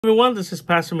Everyone, this is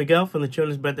Pastor Miguel from the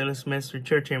Children's Deliverance Ministry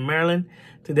Church here in Maryland.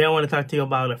 Today I want to talk to you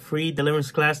about a free deliverance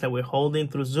class that we're holding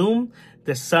through Zoom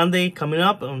this Sunday coming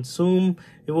up on Zoom.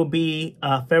 It will be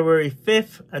February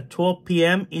 5th at 12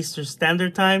 p.m. Eastern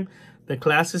Standard Time. The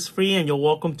class is free and you're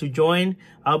welcome to join.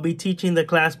 I'll be teaching the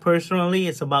class personally.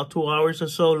 It's about 2 hours or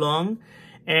so long.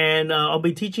 And I'll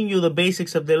be teaching you the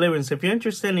basics of deliverance. If you're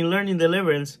interested in learning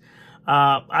deliverance,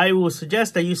 I will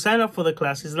suggest that you sign up for the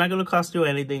class. It's not going to cost you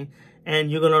anything.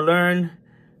 And you're going to learn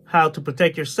how to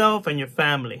protect yourself and your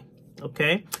family.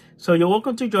 Okay? So you're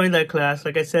welcome to join that class.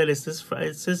 Like I said, it's this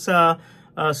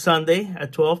Sunday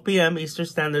at 12 p.m. Eastern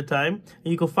Standard Time.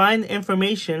 And you can find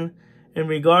information in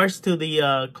regards to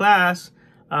the class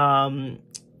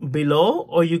below,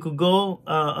 or you could go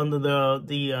under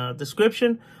the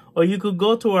description, or you could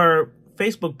go to our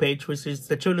Facebook page, which is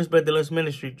the Children's Deliverance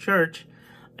Ministry Church,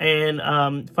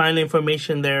 and find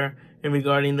information there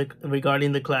regarding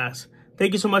the class.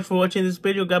 Thank you so much for watching this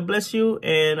video. God bless you,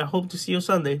 and I hope to see you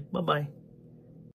Sunday. Bye-bye.